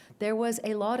buildings, there was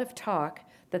a lot of talk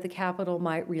that the Capitol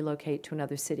might relocate to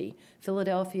another city.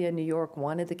 Philadelphia and New York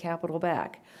wanted the Capitol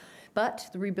back. But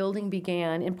the rebuilding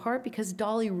began in part because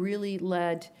Dolley really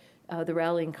led the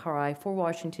rallying cry for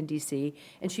Washington, D.C.,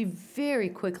 and she very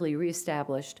quickly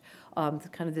reestablished kind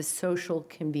of this social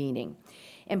convening.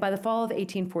 And by the fall of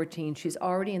 1814, she's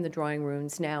already in the drawing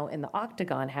rooms now in the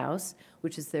Octagon House,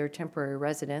 which is their temporary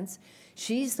residence.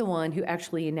 She's the one who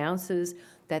actually announces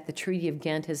that the Treaty of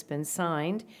Ghent has been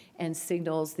signed and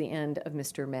signals the end of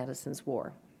Mr. Madison's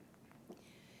war.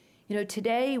 You know,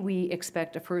 today we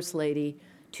expect a First Lady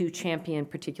to champion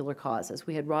particular causes.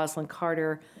 We had Rosalind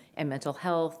Carter and mental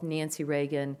health, Nancy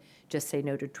Reagan, Just Say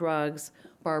No to Drugs,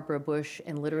 Barbara Bush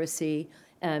and literacy,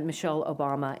 and Michelle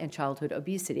Obama and childhood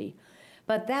obesity.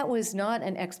 But that was not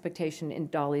an expectation in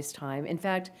Dolley's time. In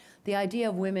fact, the idea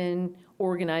of women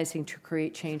organizing to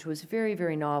create change was very,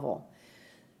 very novel.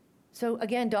 So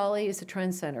again, Dolley is a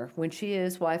trendsetter. When she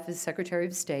is wife of the Secretary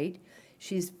of State,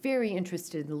 she's very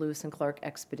interested in the Lewis and Clark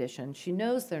expedition. She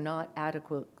knows they're not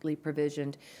adequately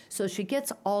provisioned, so she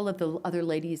gets all of the other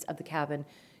ladies of the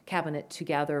cabinet to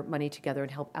gather money together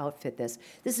and help outfit this.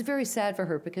 This is very sad for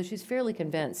her because she's fairly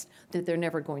convinced that they're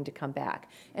never going to come back.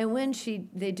 And when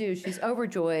they do, she's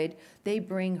overjoyed. They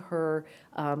bring her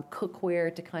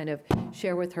cookware to kind of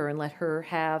share with her and let her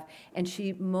have. And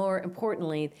she, more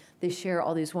importantly, they share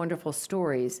all these wonderful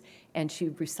stories, and she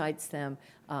recites them.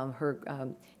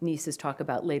 Her nieces talk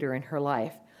about later in her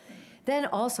life. Then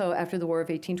also, after the War of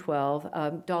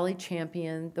 1812, Dolley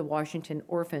championed the Washington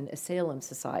Orphan Asylum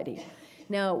Society.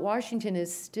 Now, Washington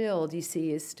is still,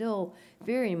 D.C. is still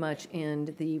very much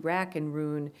in the rack and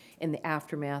ruin in the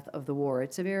aftermath of the war.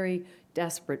 It's a very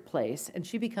desperate place, and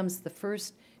she becomes the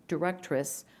first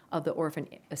directress of the Orphan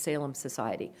Asylum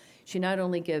Society. She not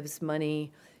only gives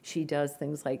money, she does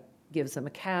things like gives them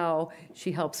a cow,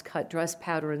 she helps cut dress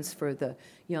patterns for the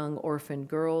young orphan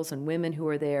girls and women who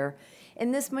are there.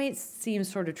 And this might seem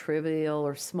sort of trivial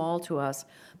or small to us,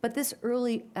 but this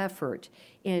early effort,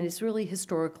 and it's really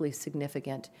historically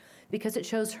significant because it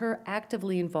shows her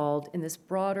actively involved in this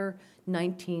broader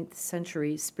 19th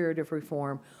century spirit of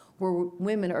reform where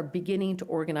women are beginning to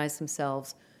organize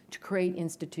themselves to create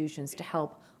institutions to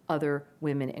help other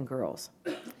women and girls.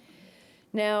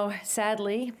 Now,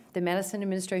 sadly, the Madison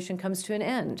administration comes to an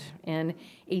end in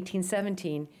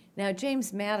 1817. Now,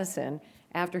 James Madison,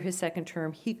 after his second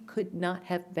term, he could not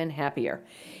have been happier.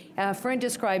 A friend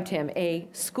described him a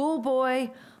schoolboy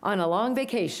on a long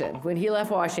vacation when he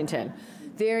left Washington,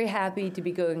 very happy to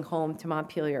be going home to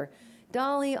Montpelier.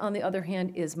 Dolley, on the other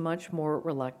hand, is much more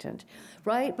reluctant.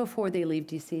 Right before they leave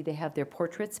D.C., they have their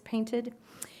portraits painted.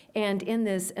 And in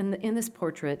this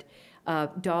portrait,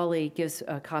 Dolley gives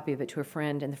a copy of it to a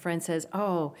friend, and the friend says,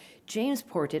 "Oh, James'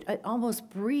 portrait, it almost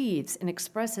breathes and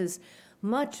expresses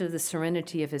much of the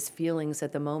serenity of his feelings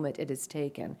at the moment it is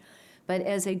taken." But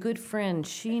as a good friend,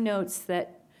 she notes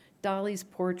that Dolley's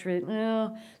portrait,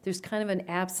 well, there's kind of an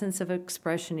absence of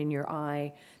expression in your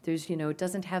eye. There's, it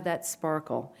doesn't have that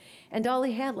sparkle. And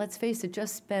Dolley had, let's face it,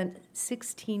 just spent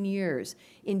 16 years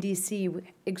in D.C.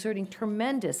 exerting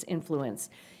tremendous influence.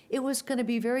 It was going to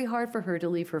be very hard for her to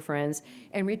leave her friends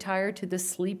and retire to the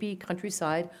sleepy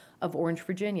countryside of Orange,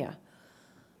 Virginia.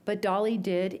 But Dolley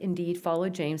did indeed follow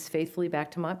James faithfully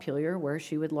back to Montpelier, where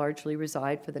she would largely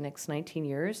reside for the next 19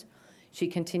 years. She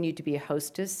continued to be a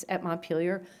hostess at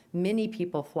Montpelier. Many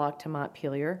people flocked to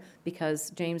Montpelier because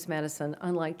James Madison,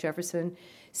 unlike Jefferson,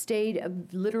 stayed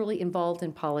literally involved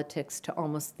in politics to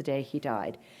almost the day he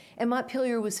died. And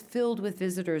Montpelier was filled with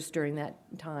visitors during that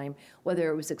time, whether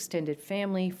it was extended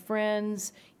family,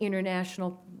 friends,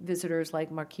 international visitors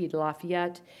like Marquis de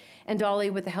Lafayette. And Dolley,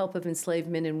 with the help of enslaved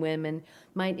men and women,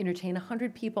 might entertain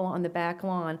 100 people on the back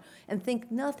lawn and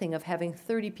think nothing of having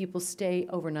 30 people stay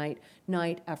overnight,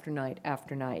 night after night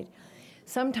after night.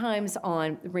 Sometimes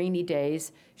on rainy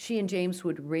days, she and James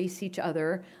would race each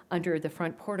other under the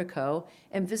front portico,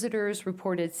 and visitors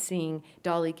reported seeing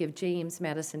Dolley give James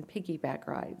Madison piggyback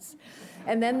rides.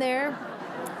 And then they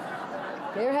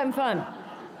were having fun.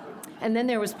 And then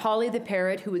there was Polly the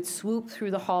parrot, who would swoop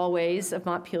through the hallways of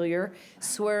Montpelier,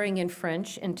 swearing in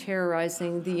French and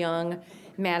terrorizing the young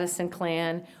Madison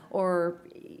clan, or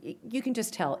you can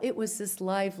just tell, it was this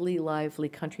lively, lively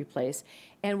country place.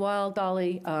 And while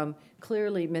Dolly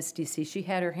clearly missed DC, she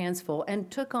had her hands full and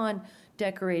took on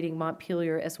decorating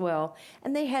Montpelier as well.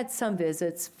 And they had some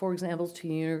visits, for example, to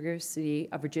the University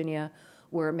of Virginia,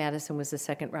 where Madison was the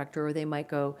second rector, or they might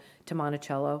go to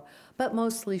Monticello. But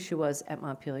mostly she was at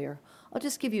Montpelier. I'll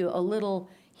just give you a little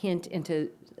hint into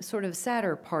sort of a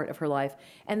sadder part of her life,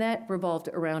 and that revolved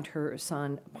around her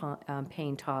son,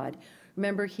 Payne Todd.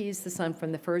 Remember, he's the son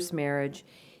from the first marriage.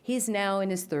 He's now in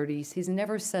his 30s. He's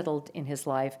never settled in his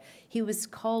life. He was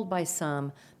called by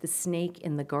some the snake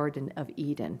in the Garden of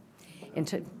Eden,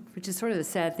 which is sort of a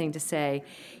sad thing to say.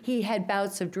 He had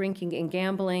bouts of drinking and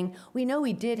gambling. We know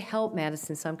he did help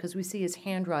Madison some because we see his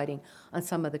handwriting on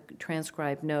some of the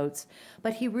transcribed notes.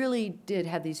 But he really did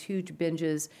have these huge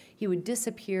binges. He would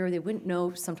disappear. They wouldn't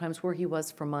know sometimes where he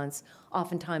was for months,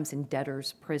 oftentimes in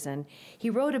debtor's prison. He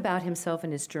wrote about himself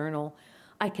in his journal,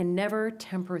 "I can never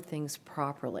temper things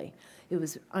properly." It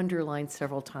was underlined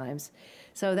several times.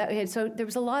 So there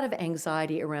was a lot of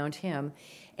anxiety around him.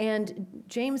 And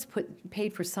James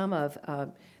paid for some of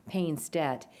Payne's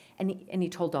debt, and he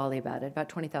told Dolly about it, about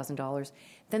 $20,000.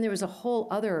 Then there was a whole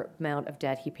other amount of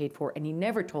debt he paid for, and he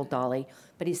never told Dolly,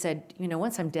 but he said,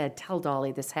 once I'm dead, tell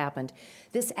Dolly this happened.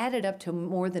 This added up to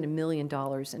more than $1 million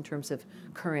in terms of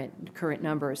current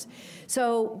numbers.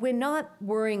 So when not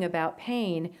worrying about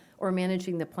Payne or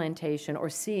managing the plantation or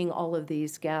seeing all of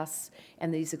these guests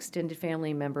and these extended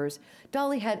family members,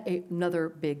 Dolly had another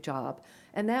big job,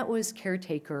 and that was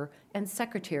caretaker and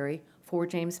secretary for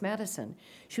James Madison.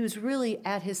 She was really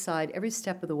at his side every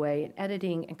step of the way in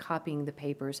editing and copying the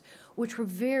papers, which were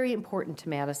very important to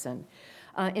Madison,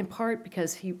 in part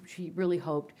because she really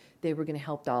hoped they were going to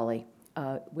help Dolly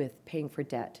with paying for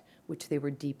debt, which they were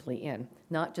deeply in,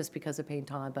 not just because of Payne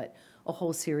Todd, but a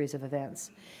whole series of events.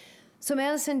 So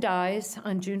Madison dies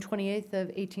on June 28th of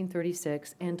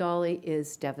 1836, and Dolly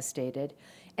is devastated.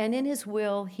 And in his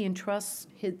will, he entrusts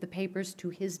the papers to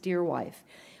his dear wife,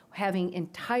 having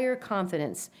entire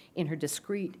confidence in her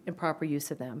discreet and proper use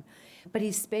of them. But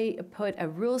he put a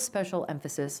real special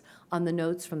emphasis on the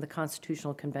notes from the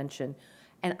Constitutional Convention,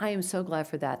 and I am so glad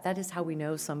for that. That is how we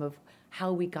know some of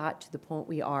how we got to the point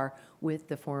we are with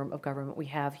the form of government we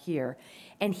have here.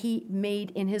 And he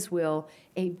made in his will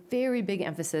a very big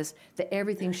emphasis that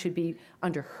everything should be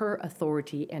under her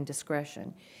authority and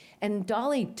discretion. And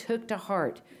Dolly took to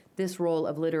heart this role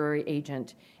of literary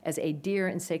agent as a dear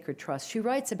and sacred trust. She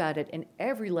writes about it in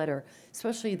every letter,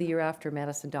 especially the year after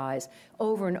Madison dies,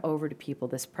 over and over to people,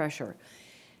 this pressure.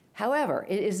 However,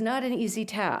 it is not an easy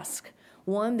task.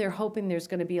 One, they're hoping there's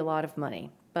going to be a lot of money,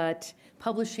 but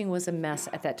publishing was a mess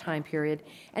at that time period,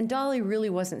 and Dolly really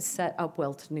wasn't set up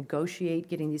well to negotiate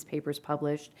getting these papers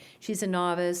published. She's a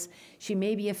novice. She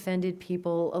maybe offended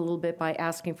people a little bit by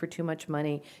asking for too much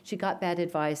money. She got bad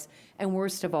advice, and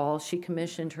worst of all, she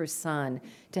commissioned her son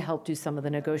to help do some of the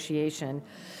negotiation.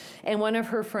 And one of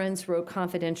her friends wrote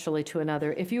confidentially to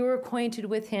another, "If you are acquainted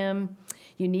with him,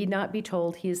 you need not be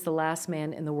told he is the last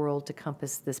man in the world to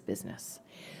compass this business."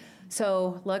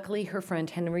 So luckily, her friend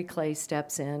Henry Clay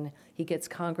steps in. He gets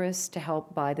Congress to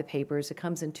help buy the papers. It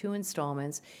comes in 2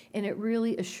 installments, and it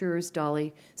really assures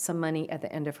Dolly some money at the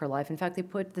end of her life. In fact, they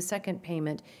put the second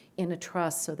payment in a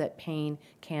trust so that Payne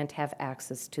can't have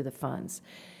access to the funds.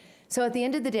 So at the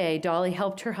end of the day, Dolly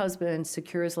helped her husband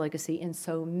secure his legacy in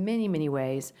so many, many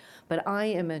ways, but I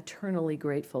am eternally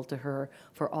grateful to her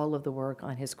for all of the work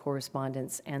on his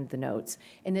correspondence and the notes,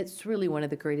 and it's really one of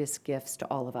the greatest gifts to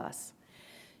all of us.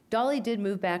 Dolly did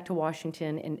move back to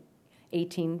Washington in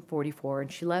 1844,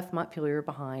 and she left Montpelier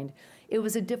behind. It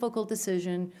was a difficult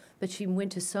decision, but she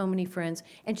went to so many friends,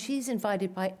 and she's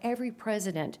invited by every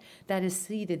president that is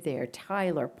seated there,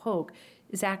 Tyler, Polk,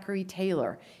 Zachary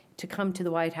Taylor, to come to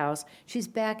the White House. She's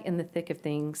back in the thick of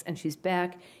things, and she's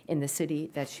back in the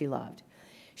city that she loved.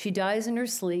 She dies in her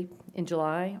sleep on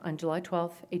July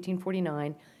 12th,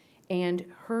 1849, and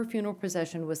her funeral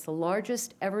procession was the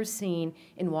largest ever seen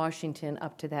in Washington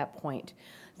up to that point.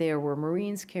 There were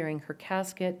Marines carrying her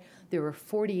casket. There were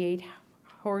 48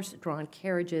 horse-drawn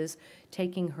carriages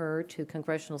taking her to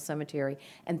Congressional Cemetery,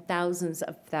 and thousands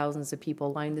of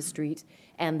people lined the streets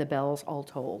and the bells, all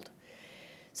told.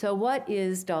 So what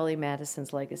is Dolly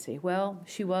Madison's legacy? Well,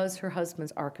 she was her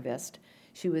husband's archivist.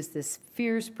 She was this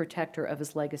fierce protector of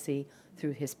his legacy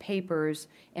through his papers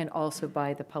and also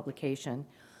by the publication.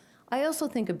 I also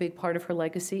think a big part of her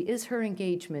legacy is her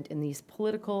engagement in these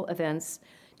political events,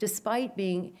 despite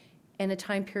being in a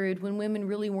time period when women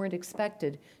really weren't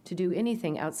expected to do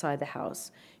anything outside the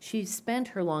house. She spent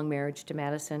her long marriage to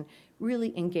Madison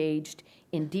really engaged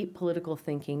in deep political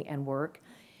thinking and work.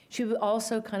 She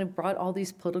also kind of brought all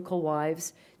these political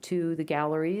wives to the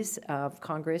galleries of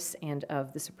Congress and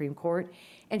of the Supreme Court.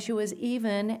 And she was,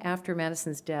 even after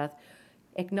Madison's death,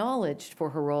 acknowledged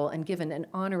for her role and given an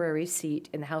honorary seat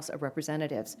in the House of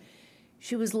Representatives.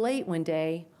 She was late one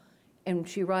day, and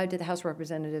she arrived at the House of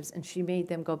Representatives, and she made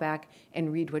them go back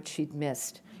and read what she'd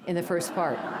missed in the first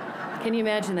part. Can you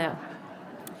imagine that?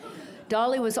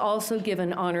 Dolley was also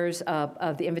given honors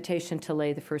of the invitation to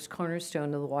lay the first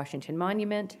cornerstone of the Washington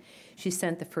Monument. She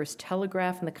sent the first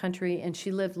telegraph in the country, and she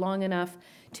lived long enough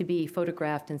to be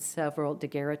photographed in several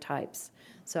daguerreotypes.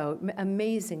 So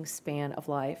amazing span of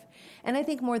life. And I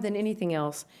think more than anything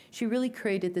else, she really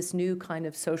created this new kind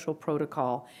of social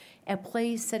protocol,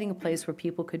 setting a place where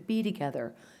people could be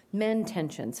together, mend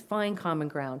tensions, find common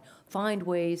ground, find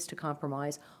ways to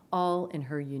compromise, all in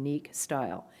her unique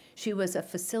style. She was a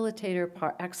facilitator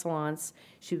par excellence.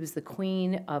 She was the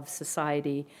queen of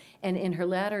society. And in her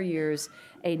latter years,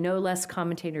 a no less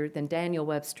commentator than Daniel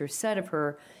Webster said of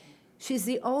her, she's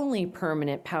the only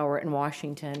permanent power in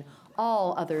Washington.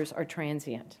 All others are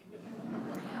transient.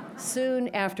 Soon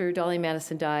after Dolley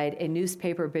Madison died, a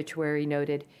newspaper obituary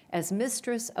noted, as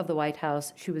mistress of the White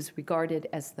House, she was regarded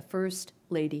as the first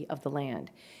lady of the land.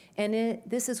 And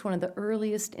this is one of the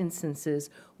earliest instances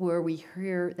where we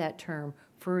hear that term,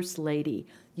 First Lady,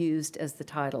 used as the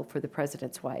title for the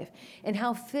president's wife. And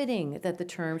how fitting that the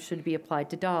term should be applied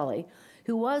to Dolley,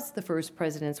 who was the first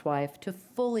president's wife to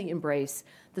fully embrace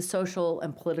the social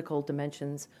and political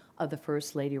dimensions of the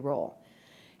First Lady role.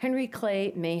 Henry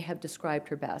Clay may have described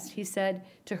her best. He said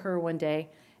to her one day,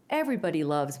 "Everybody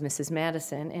loves Mrs.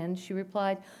 Madison." And she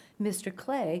replied, "Mr.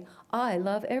 Clay, I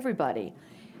love everybody."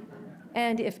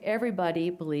 And if everybody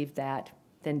believed that,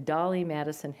 then Dolley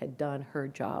Madison had done her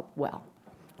job well.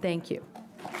 Thank you.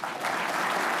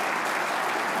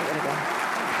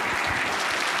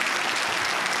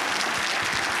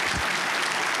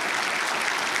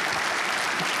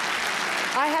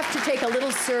 I have to take a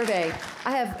little survey.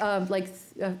 I have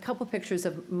a couple pictures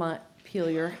of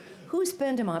Montpelier. Who's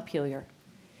been to Montpelier?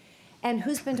 And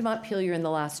who's been to Montpelier in the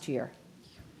last year?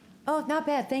 Oh, not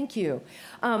bad, thank you.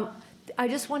 I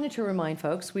just wanted to remind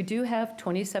folks, we do have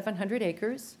 2,700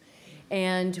 acres,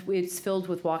 and it's filled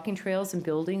with walking trails and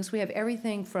buildings. We have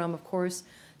everything from, of course,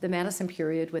 the Madison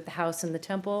period with the house and the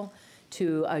temple,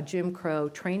 to a Jim Crow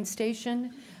train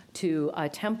station, to a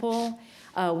temple.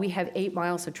 We have 8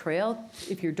 miles of trail.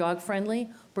 If you're dog friendly,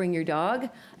 bring your dog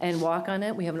and walk on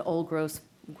it. We have an old growth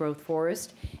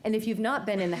forest. And if you've not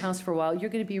been in the house for a while, you're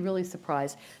going to be really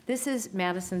surprised. This is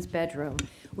Madison's bedroom.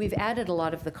 We've added a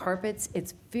lot of the carpets.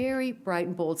 It's very bright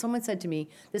and bold. Someone said to me,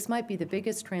 this might be the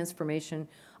biggest transformation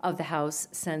of the house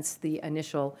since the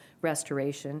initial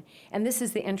restoration. And this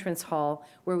is the entrance hall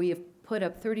where we have put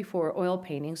up 34 oil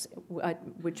paintings,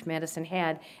 which Madison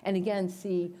had, and again,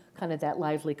 see kind of that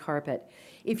lively carpet.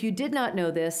 If you did not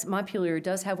know this, Montpelier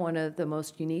does have one of the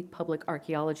most unique public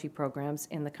archaeology programs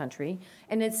in the country,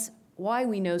 and it's why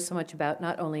we know so much about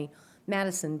not only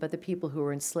Madison, but the people who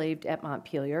were enslaved at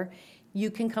Montpelier. You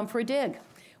can come for a dig.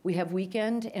 We have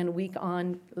weekend and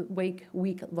week-long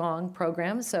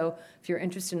programs, so if you're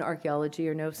interested in archaeology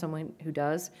or know someone who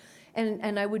does.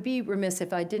 And I would be remiss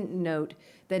if I didn't note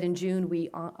that in June we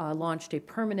launched a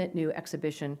permanent new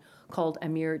exhibition called A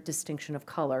Mere Distinction of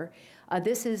Color.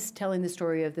 This is telling the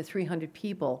story of the 300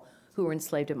 people who were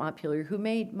enslaved at Montpelier, who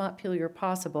made Montpelier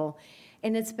possible.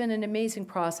 And it's been an amazing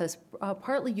process,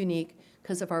 partly unique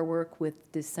because of our work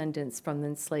with descendants from the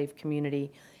enslaved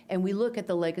community. And we look at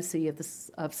the legacy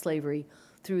of slavery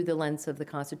through the lens of the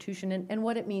Constitution and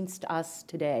what it means to us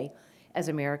today as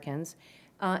Americans.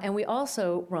 And we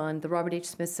also run the Robert H.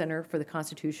 Smith Center for the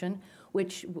Constitution,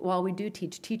 which, while we do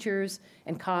teach teachers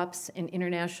and cops and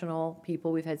international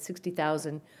people, we've had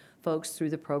 60,000 folks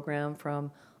through the program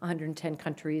from 110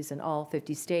 countries in all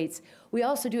 50 states. We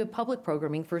also do a public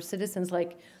programming for citizens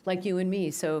like you and me.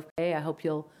 So I hope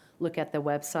you'll look at the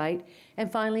website.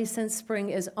 And finally, since spring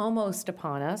is almost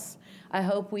upon us, I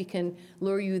hope we can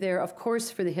lure you there, of course,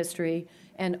 for the history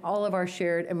and all of our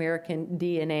shared American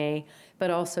DNA, but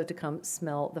also to come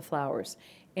smell the flowers.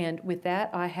 And with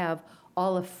that, I have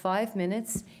all of 5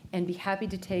 minutes and be happy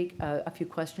to take a few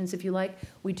questions if you like.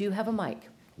 We do have a mic.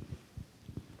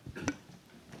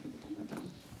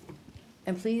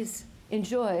 And please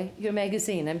enjoy your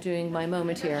magazine. I'm doing my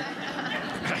moment here.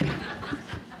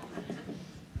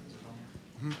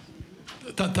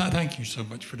 Thank you so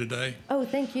much for today. Oh,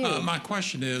 thank you. My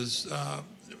question is,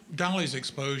 Dolley's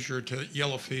exposure to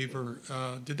yellow fever,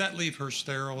 did that leave her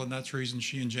sterile, and that's the reason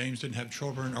she and James didn't have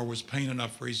children, or was pain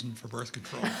enough reason for birth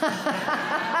control?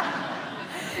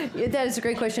 Yeah, that is a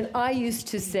great question.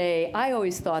 I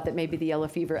always thought that maybe the yellow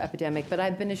fever epidemic, but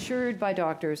I've been assured by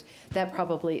doctors that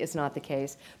probably is not the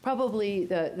case. Probably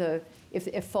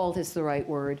if fault is the right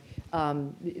word,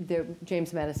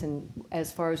 James Madison,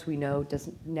 as far as we know,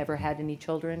 never had any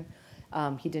children.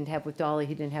 He didn't have with Dolly,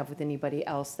 he didn't have with anybody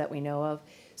else that we know of.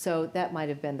 So that might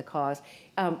have been the cause.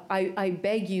 I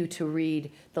beg you to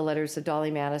read the letters of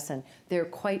Dolly Madison. They're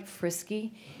quite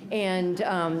frisky. And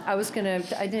I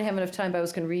didn't have enough time, but I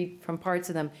was going to read from parts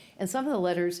of them. And some of the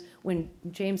letters, when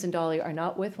James and Dolly are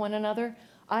not with one another,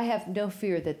 I have no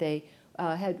fear that they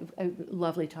had a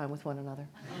lovely time with one another.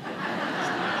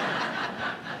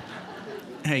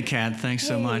 Hey, Kat, thanks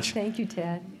so much. Thank you,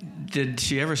 Ted. Did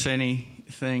she ever say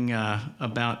anything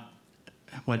about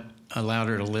what allowed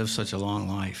her to live such a long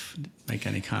life? Make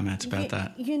any comments about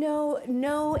that?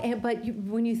 No, but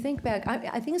when you think back,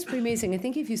 I think it's pretty amazing. I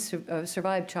think if you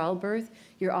survived childbirth,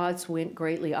 your odds went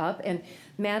greatly up. And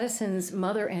Madison's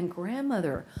mother and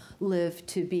grandmother lived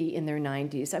to be in their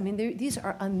 90s. I mean, these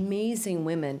are amazing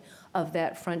women of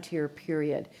that frontier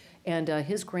period. And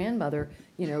his grandmother,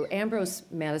 Ambrose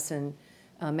Madison,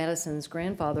 Madison's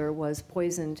grandfather, was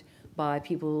poisoned by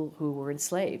people who were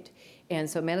enslaved. And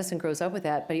so Madison grows up with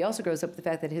that, but he also grows up with the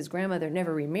fact that his grandmother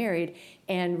never remarried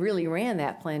and really ran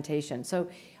that plantation. So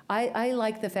I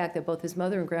like the fact that both his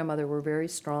mother and grandmother were very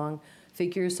strong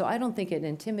figures, so I don't think it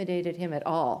intimidated him at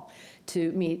all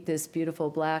to meet this beautiful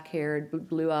black-haired,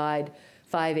 blue-eyed,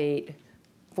 5'8",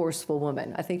 forceful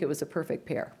woman. I think it was a perfect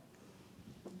pair.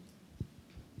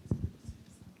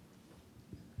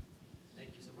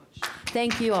 Thank you so much.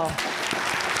 Thank you all.